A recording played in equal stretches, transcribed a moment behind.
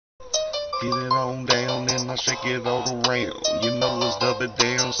Get it on down and I shake it all around. You know it's double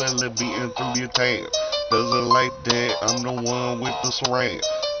down, celebrating through your town. Does it like that? I'm the one with the surround.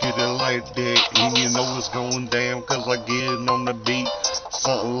 Get it like that, and you know it's going down, cause I get it on the beat.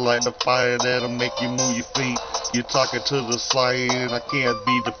 Something like the fire that'll make you move your feet. You're talking to the side, I can't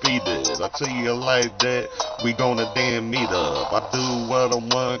be defeated. I tell you like that, we gonna damn meet up. I do what I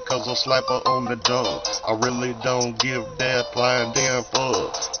want, cause I slap her on the dome. I really don't give that flying damn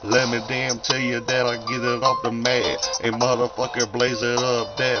fuck. Let me damn tell you that I get it off the mat. And motherfucker blaze it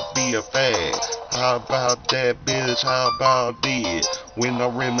up, that be a fact. How about that, bitch? How about this? When I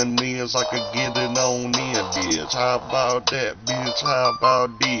reminisce, I could get it on in, bitch. How about that, bitch? How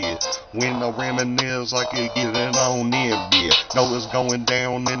about this? When I reminisce, I could get it on in, bitch. Know it's going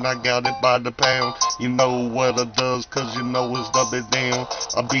down, and I got it by the pound. You know what it does, cause you know it's double down.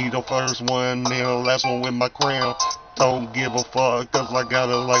 I be the first one, and the last one with my crown. Don't give a fuck, cause I got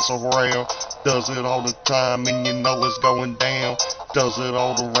it like surround. Does it all the time, and you know it's going down. Does it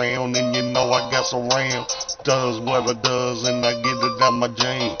all around, and you know I got surround. Does what it does, and I get it out my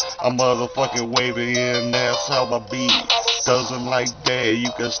jean. I'm motherfucking wavy, and that's how I be. Does it like that, you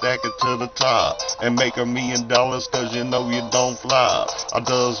can stack it to the top and make $1,000,000, cause you know you don't flop. I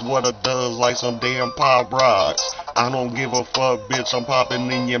does what it does like some damn pop rocks. I don't give a fuck, bitch, I'm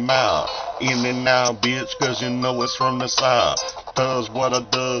popping in your mouth. In and out, bitch, cause you know it's from the side. Does what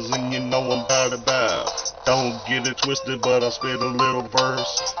it does, and you know I'm about. Don't get it twisted, but I spit a little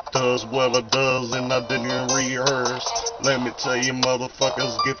verse. Does what it does, and I didn't rehearse. Let me tell you,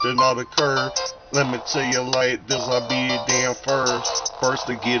 motherfuckers gifted out the curve. Let me tell you like this, I be damn first. First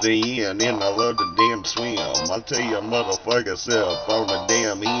to get it in, and I love the damn swim. I tell you, motherfucker self on the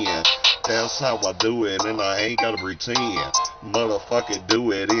damn end. That's how I do it, and I ain't gotta pretend. Motherfucker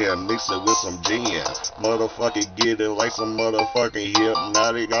do it and mix it with some gin. Motherfucker get it like some motherfucking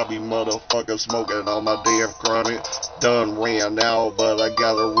hypnotic. I be motherfucking smoking on my damn chronic. Done ran out, but I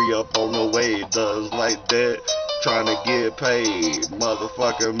gotta re-up on the way. Does like that, trying to get paid.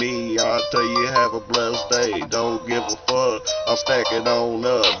 Motherfucker me, I tell you have a blessed day. Don't give a fuck, I'll stack it on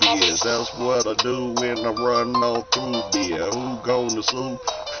up, bitch. That's what I do when I run on through, bitch. Who gonna sue?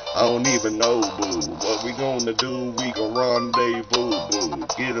 I don't even know, boo. What we gonna do? We gon' rendezvous, boo.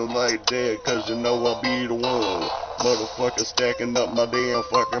 Get it like that, cause you know I be the one. Motherfucker stacking up my damn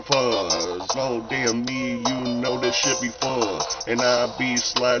fucking funds. No damn me, you know this shit be fun. And I be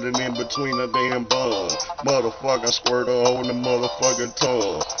sliding in between the damn bun. Motherfucker squirter on the motherfucking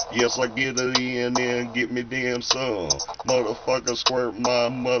tongue. Yes, I get it in and get me damn some. Motherfucker squirt my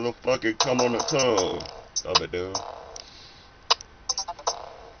motherfucker come on the tongue. Stop it, dude.